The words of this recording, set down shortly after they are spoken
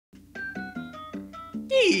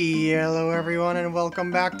Hello everyone and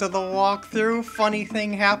welcome back to the walkthrough. Funny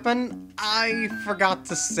thing happened. I forgot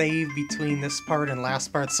to save between this part and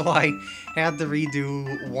last part, so I had to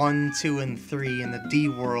redo 1, 2, and 3 in the D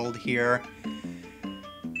world here.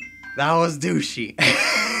 That was douchey.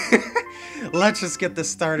 Let's just get this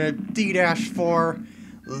started. D-4.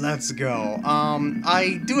 Let's go.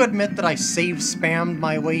 I do admit that I save spammed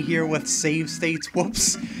my way here with save states,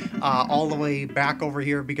 whoops, all the way back over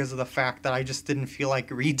here because of the fact that I just didn't feel like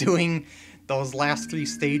redoing those last 3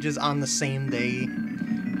 stages on the same day.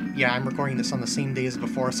 Yeah, I'm recording this on the same day as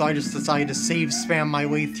before, so I just decided to save spam my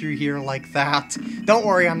way through here like that. Don't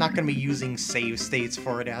worry, I'm not going to be using save states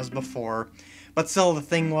for it as before. But still, the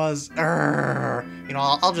thing was, you know,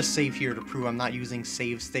 I'll just save here to prove I'm not using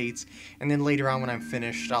save states, and then later on when I'm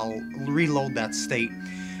finished, I'll reload that state.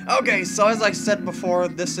 Okay, so as I said before,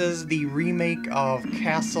 this is the remake of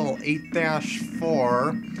Castle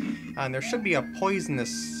 8-4, and there should be a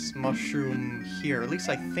poisonous mushroom here. At least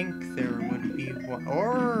I think there would be one.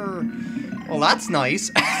 Or, well, that's nice.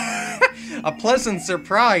 A pleasant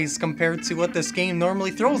surprise compared to what this game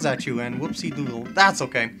normally throws at you, and whoopsie doodle. That's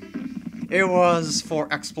okay. It was for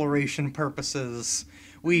exploration purposes.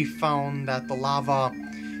 We found that the lava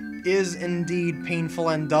is indeed painful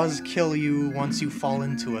and does kill you once you fall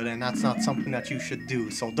into it, and that's not something that you should do,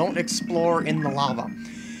 so don't explore in the lava.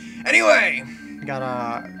 Anyway, we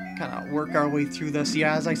gotta kind of work our way through this.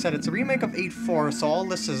 Yeah, as I said, it's a remake of 8-4, so all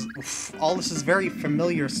this is very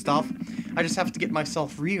familiar stuff. I just have to get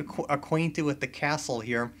myself reacquainted with the castle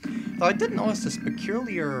here. Though I did notice this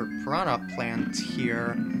peculiar piranha plant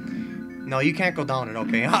here. No, you can't go down it,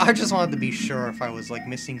 okay. I just wanted to be sure if I was, like,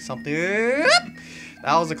 missing something. That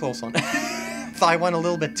was a close one. Thought I went a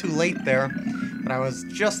little bit too late there, but I was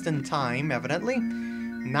just in time, evidently.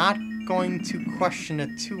 Not going to question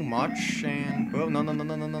it too much, and... oh,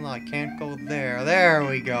 no, I can't go there. There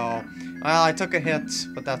we go. Well, I took a hit,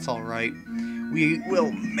 but that's alright. We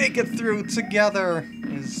will make it through together.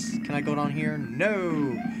 Can I go down here?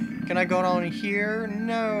 No. Can I go down here?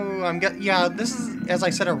 No. Yeah, this is, as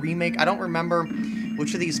I said, a remake. I don't remember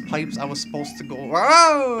which of these pipes I was supposed to go...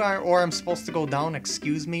 oh, or I'm supposed to go down,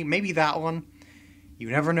 excuse me. Maybe that one. You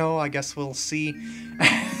never know. I guess we'll see.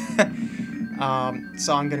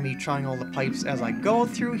 So I'm going to be trying all the pipes as I go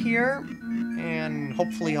through here. And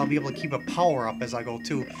hopefully I'll be able to keep a power up as I go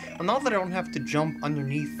too. And now that I don't have to jump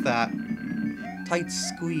underneath that tight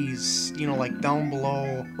squeeze, you know, like down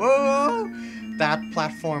below... whoa! That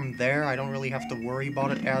platform there, I don't really have to worry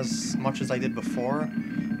about it as much as I did before.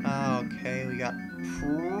 Okay, we got...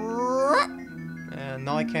 and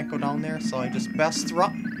now I can't go down there, so I just best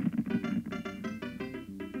run.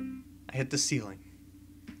 I hit the ceiling.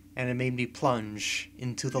 And it made me plunge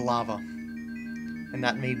into the lava. And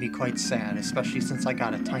that made me quite sad, especially since I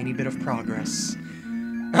got a tiny bit of progress.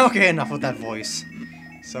 Okay, enough with that voice.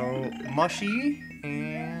 So, mushy,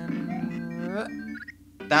 and...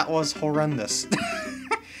 that was horrendous.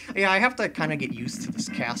 Yeah, I have to kind of get used to this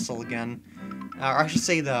castle again. Or I should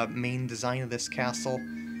say the main design of this castle.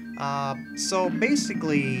 So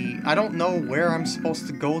basically, I don't know where I'm supposed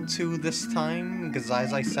to go to this time, because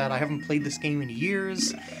as I said, I haven't played this game in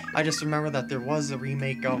years. I just remember that there was a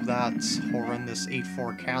remake of that horrendous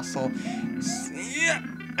 8-4 castle. Yeah.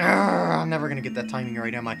 I'm never gonna get that timing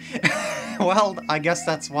right, am I? Well, I guess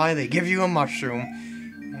that's why they give you a mushroom.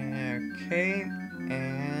 Okay,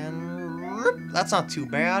 and that's not too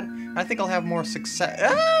bad. I think I'll have more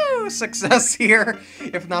success here,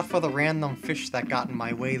 if not for the random fish that got in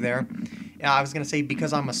my way there. Yeah, I was gonna say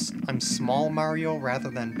because I'm small Mario rather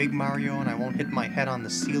than big Mario, and I won't hit my head on the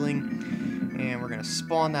ceiling. And we're gonna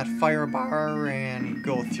spawn that fire bar and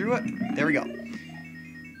go through it. There we go.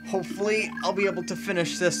 Hopefully, I'll be able to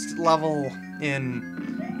finish this level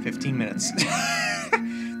in 15 minutes.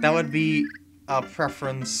 That would be a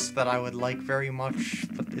preference that I would like very much,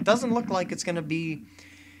 but it doesn't look like it's gonna be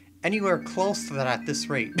anywhere close to that at this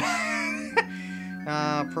rate.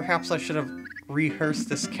 Perhaps I should have rehearsed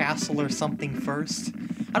this castle or something first.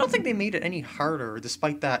 I don't think they made it any harder,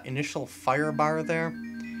 despite that initial fire bar there,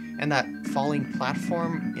 and that falling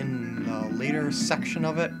platform in the later section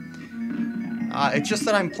of it. It's just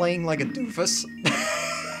that I'm playing like a doofus.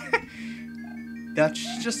 That's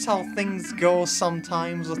just how things go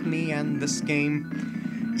sometimes with me and this game.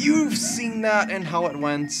 You've seen that and how it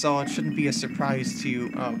went, so it shouldn't be a surprise to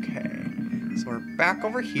you. Okay, so we're back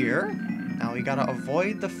over here. Now we gotta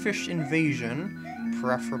avoid the fish invasion,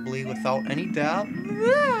 preferably without any doubt.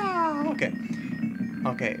 Okay,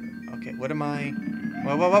 what am I...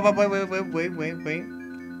 wait.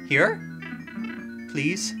 Here?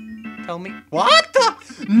 Please? Tell me. What the?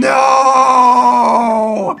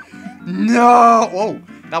 No! No! Whoa,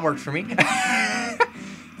 that worked for me.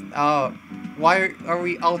 Why are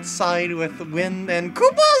we outside with wind and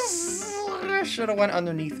Koopas? I should have went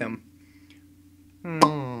underneath him.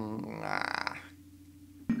 Ah.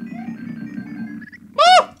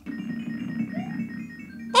 Oh!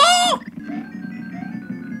 Oh!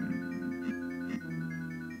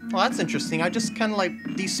 Well, that's interesting. I just kind of like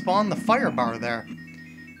despawned the fire bar there.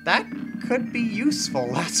 That could be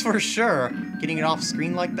useful, that's for sure. Getting it off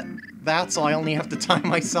screen like that, so I only have to time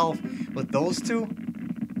myself with those two.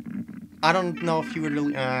 I don't know if you would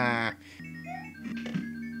really... Ah!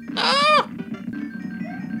 Oh!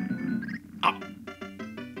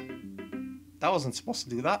 That wasn't supposed to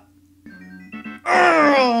do that.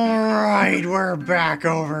 Alright, we're back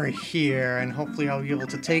over here, and hopefully I'll be able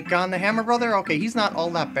to take on the Hammer Brother. Okay, he's not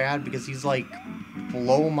all that bad because he's like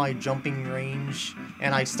below my jumping range,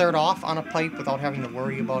 and I start off on a pipe without having to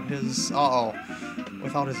worry about his,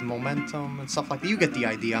 without his momentum and stuff like that. You get the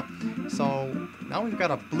idea. So now we've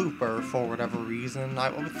got a blooper for whatever reason. I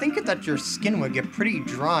would think that your skin would get pretty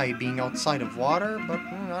dry being outside of water, but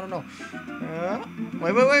I don't know.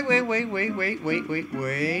 Wait.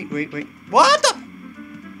 What the?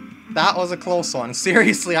 That was a close one.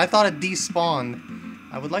 Seriously, I thought it despawned.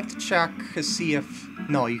 I would like to check to see if...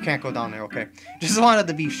 No, you can't go down there, okay. Just wanted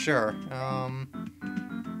to be sure.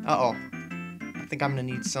 Uh-oh. I think I'm gonna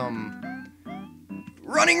need some...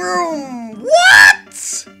 running room!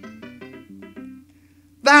 What?!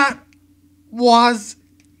 That was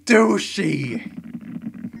douchey.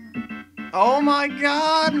 Oh my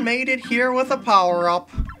god, made it here with a power-up.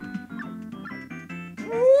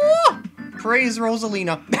 Praise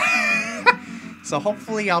Rosalina. So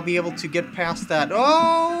hopefully I'll be able to get past that.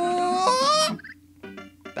 Oh!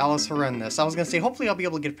 That was horrendous. I was gonna say, hopefully I'll be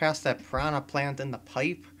able to get past that piranha plant in the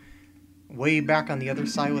pipe. Way back on the other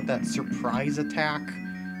side with that surprise attack.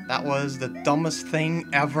 That was the dumbest thing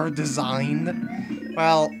ever designed.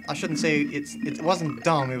 Well, I shouldn't say it wasn't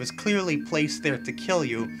dumb. It was clearly placed there to kill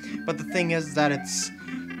you. But the thing is that it's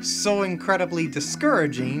so incredibly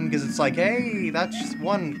discouraging because it's like, hey, that's just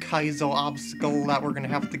one Kaizo obstacle that we're gonna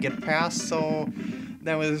have to get past. So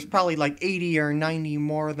there was probably like 80 or 90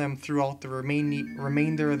 more of them throughout the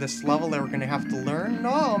remainder of this level that we're gonna have to learn.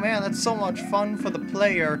 Oh man, that's so much fun for the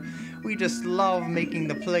player. We just love making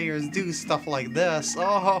the players do stuff like this.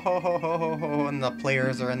 Oh, ho, ho, ho, ho, ho, ho. And the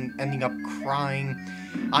players are ending up crying.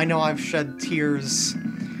 I know I've shed tears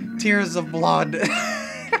of blood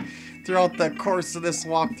throughout the course of this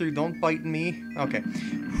walkthrough. Don't bite me. Okay.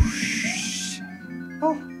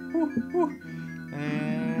 Oh,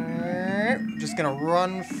 just gonna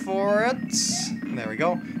run for it. There we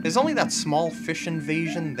go. There's only that small fish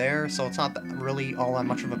invasion there, so it's not really all that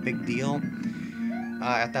much of a big deal.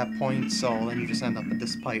 At that point, so then you just end up at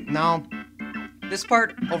this pipe. Now, this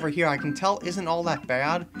part over here I can tell isn't all that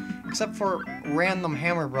bad, except for random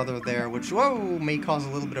Hammer Brother there, which, whoa, may cause a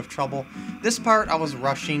little bit of trouble. This part I was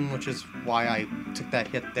rushing, which is why I took that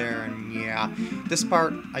hit there, and yeah. This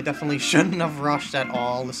part I definitely shouldn't have rushed at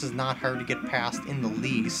all. This is not hard to get past in the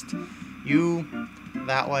least. You,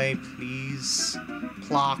 that way, please.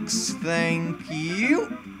 Plox, thank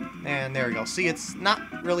you. And there we go. See, it's not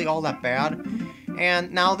really all that bad.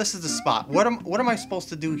 And now this is the spot. What am I supposed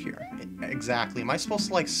to do here? Exactly. Am I supposed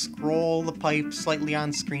to like scroll the pipe slightly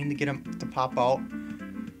on screen to get him to pop out?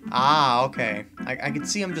 Ah, okay. I can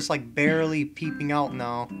see him just like barely peeping out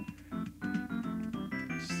now.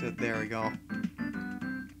 So there we go.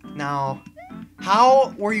 Now,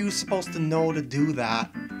 how were you supposed to know to do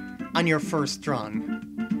that on your first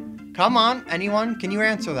run? Come on, anyone? Can you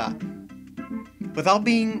answer that? Without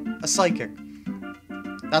being a psychic.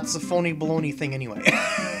 That's the phony baloney thing anyway.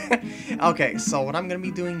 Okay, so what I'm going to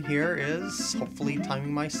be doing here is hopefully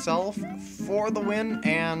timing myself for the win,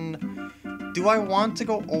 and do I want to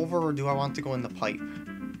go over or do I want to go in the pipe?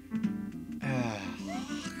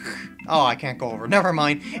 Oh, I can't go over. Never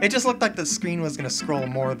mind. It just looked like the screen was going to scroll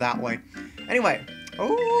more that way. Anyway.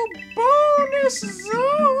 Oh, bonus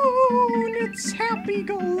zone! It's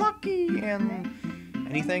happy-go-lucky and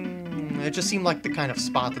anything. It just seemed like the kind of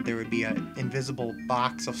spot that there would be an invisible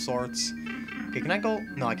box of sorts. Okay, can I go?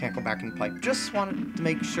 No, I can't go back in the pipe. Just wanted to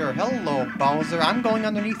make sure. Hello, Bowser. I'm going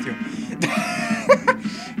underneath you.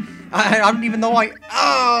 I don't even know why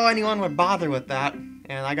anyone would bother with that.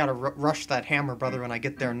 And I gotta rush that Hammer Brother when I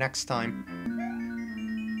get there next time.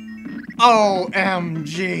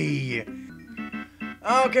 OMG!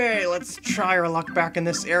 Okay, let's try our luck back in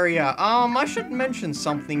this area. I should mention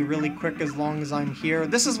something really quick as long as I'm here.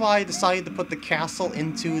 This is why I decided to put the castle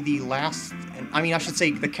into the last... I mean, I should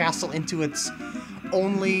say the castle into its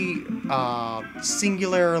only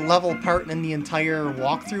singular level part in the entire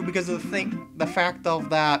walkthrough because of the fact of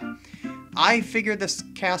that I figured this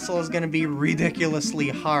castle is going to be ridiculously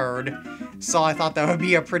hard, so I thought that would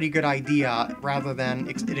be a pretty good idea rather than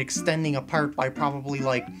it extending apart by probably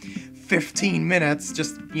like 15 minutes,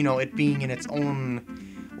 just, you know, it being in its own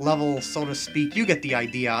level, so to speak. You get the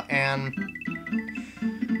idea. And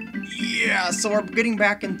yeah, so we're getting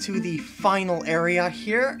back into the final area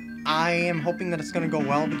here. I am hoping that it's going to go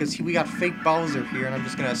well because we got fake Bowser here, and I'm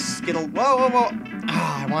just going to skittle. Whoa, whoa, whoa.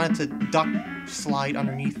 Ah, I wanted to duck slide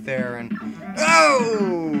underneath there, and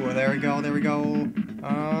oh, there we go, there we go.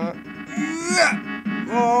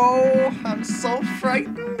 Oh, I'm so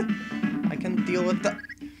frightened. I can deal with the.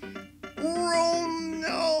 Oh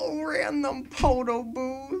no, random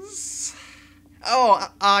Podoboos. Oh,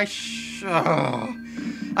 I should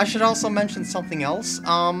also mention something else.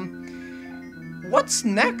 What's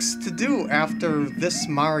next to do after this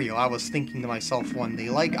Mario? I was thinking to myself one day.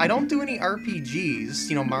 Like, I don't do any RPGs,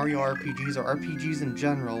 you know, Mario RPGs or RPGs in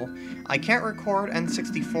general. I can't record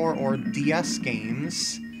N64 or DS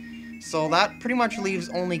games. So that pretty much leaves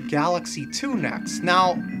only Galaxy 2 next.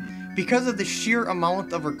 Now, because of the sheer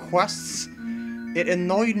amount of requests, it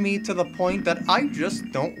annoyed me to the point that I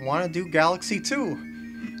just don't want to do Galaxy 2.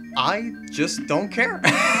 I just don't care.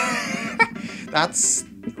 That's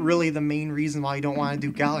really the main reason why I don't want to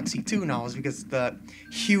do Galaxy 2 now, is because the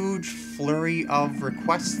huge flurry of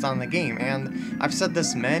requests on the game. And I've said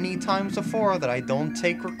this many times before that I don't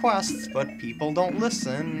take requests, but people don't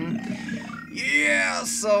listen. Yeah,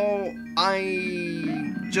 so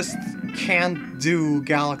I just can't do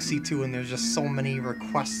Galaxy 2, and there's just so many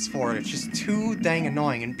requests for it. It's just too dang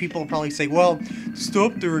annoying, and people will probably say, well,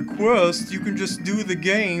 stop the request, you can just do the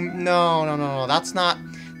game. No, that's not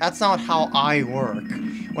how I work.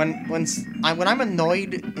 When I'm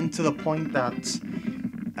annoyed into the point that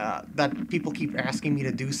that people keep asking me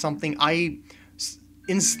to do something, I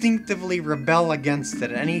instinctively rebel against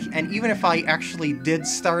it. And even if I actually did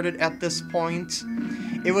start it at this point,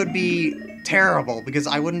 it would be terrible because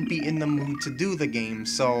I wouldn't be in the mood to do the game,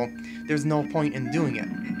 so there's no point in doing it.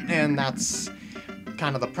 And that's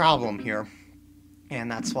kind of the problem here. And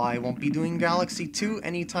that's why I won't be doing Galaxy 2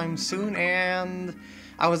 anytime soon. And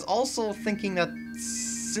I was also thinking that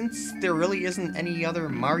since there really isn't any other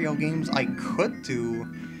Mario games I could do,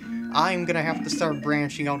 I'm gonna have to start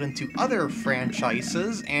branching out into other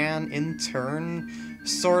franchises and in turn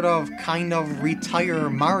sort of kind of retire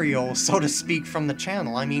Mario, so to speak, from the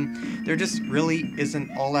channel. I mean, there just really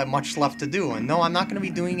isn't all that much left to do. And no, I'm not gonna be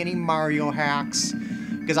doing any Mario hacks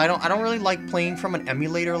because I don't really like playing from an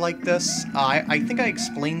emulator like this. I think I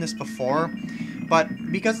explained this before, but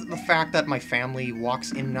because of the fact that my family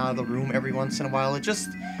walks in and out of the room every once in a while, it just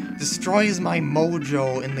destroys my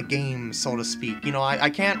mojo in the game, so to speak. You know, I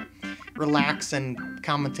can't relax and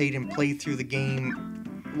commentate and play through the game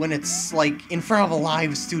when it's, like, in front of a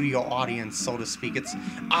live studio audience, so to speak. It's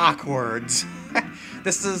awkward.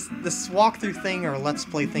 This walkthrough thing, or let's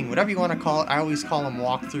play thing, whatever you want to call it, I always call them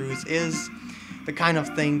walkthroughs, is the kind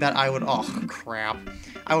of thing that I would, oh crap,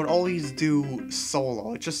 I would always do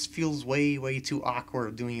solo. It just feels way, way too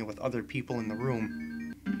awkward doing it with other people in the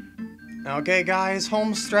room. Okay guys,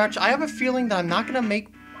 home stretch. I have a feeling that I'm not gonna make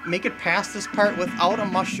it past this part without a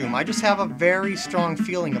mushroom. I just have a very strong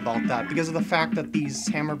feeling about that because of the fact that these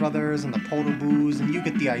Hammer Brothers and the Podoboos, and you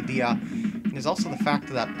get the idea. And there's also the fact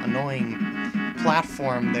of that annoying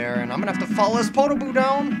platform there, and I'm gonna have to follow this Podoboo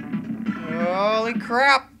down. Holy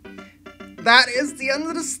crap! That is the end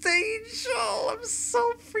of the stage! Oh, I'm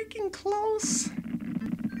so freaking close!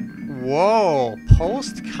 Whoa,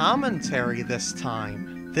 post-commentary this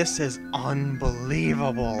time. This is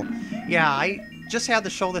unbelievable. Yeah, I just had to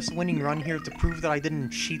show this winning run here to prove that I didn't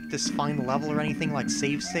cheat this final level or anything like with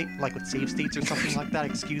save states or something like that,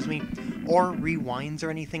 excuse me, or rewinds or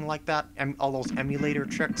anything like that, and all those emulator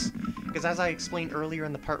tricks. Because as I explained earlier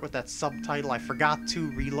in the part with that subtitle, I forgot to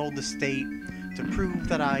reload the state to prove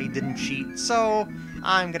that I didn't cheat, so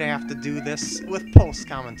I'm gonna have to do this with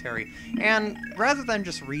post-commentary. And rather than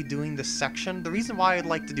just redoing this section, the reason why I'd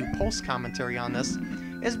like to do post-commentary on this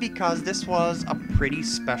is because this was a pretty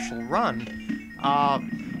special run.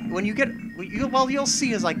 When you get, well, you'll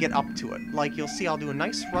see as I get up to it. Like, you'll see I'll do a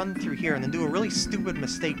nice run through here and then do a really stupid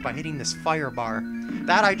mistake by hitting this fire bar.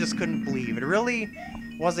 That I just couldn't believe. It really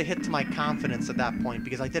was a hit to my confidence at that point,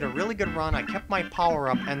 because I did a really good run, I kept my power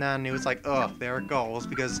up, and then it was like, ugh, there it goes,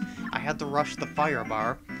 because I had to rush the fire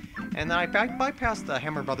bar. And then I bypassed the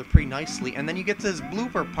Hammer Brother pretty nicely, and then you get to this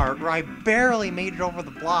blooper part where I barely made it over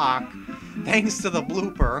the block, thanks to the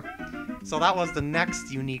blooper. So that was the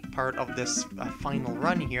next unique part of this final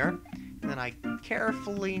run here. Then I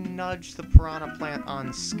carefully nudge the piranha plant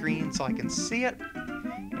on screen so I can see it.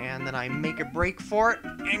 And then I make a break for it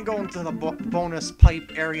and go into the bonus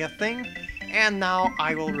pipe area thing. And now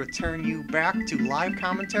I will return you back to live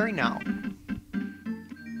commentary now.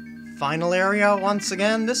 Final area, once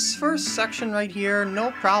again, this first section right here,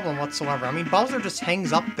 no problem whatsoever. I mean, Bowser just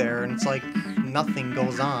hangs up there and it's like nothing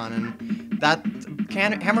goes on. And that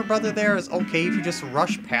Hammer Brother there is okay if you just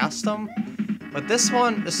rush past him. But this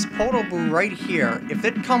one, this Podoboo right here, if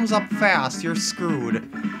it comes up fast, you're screwed.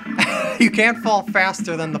 You can't fall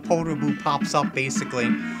faster than the Podoboo pops up, basically.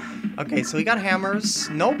 Okay, so we got hammers,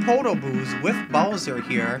 no Podoboos with Bowser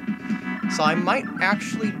here. So I might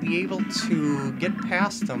actually be able to get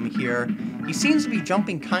past him here. He seems to be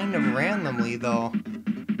jumping kind of randomly, though.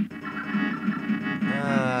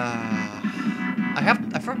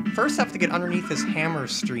 I first have to get underneath his hammer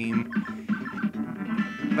stream.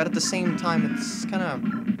 But at the same time, it's kind of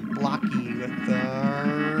blocky with the...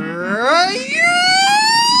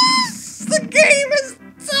 Yes! The game is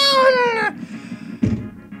done!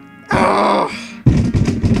 Oh.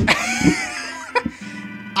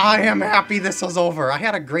 I am happy this was over. I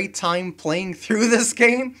had a great time playing through this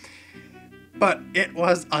game, but it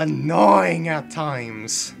was annoying at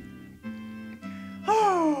times.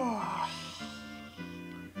 Oh.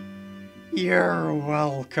 You're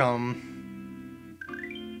welcome.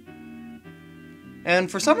 And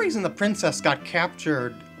for some reason the princess got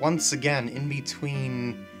captured once again in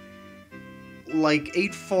between like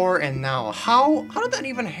 8-4 and now. How did that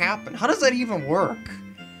even happen? How does that even work?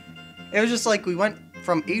 It was just like we went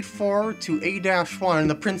from 8-4 to A-1 and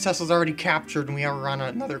the princess was already captured and we were on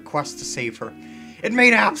another quest to save her. It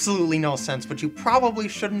made absolutely no sense, but you probably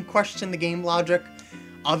shouldn't question the game logic.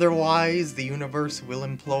 Otherwise, the universe will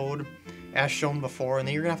implode, as shown before, and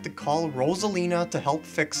then you're gonna have to call Rosalina to help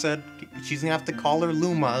fix it. She's gonna have to call her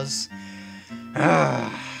Lumas.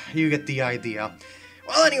 You get the idea.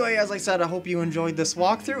 Well, anyway, as I said, I hope you enjoyed this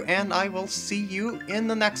walkthrough, and I will see you in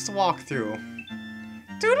the next walkthrough.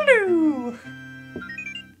 Doodaloo!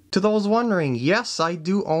 To those wondering, yes, I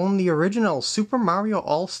do own the original Super Mario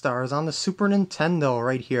All-Stars on the Super Nintendo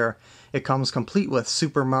right here. It comes complete with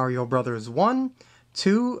Super Mario Bros. 1,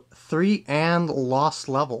 2, 3, and Lost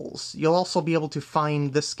Levels. You'll also be able to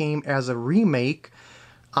find this game as a remake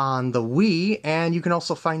on the Wii, and you can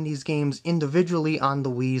also find these games individually on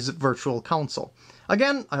the Wii's Virtual Console.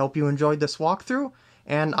 Again, I hope you enjoyed this walkthrough,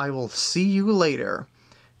 and I will see you later.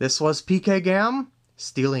 This was PkGam,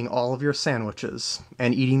 stealing all of your sandwiches,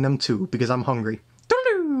 and eating them too, because I'm hungry.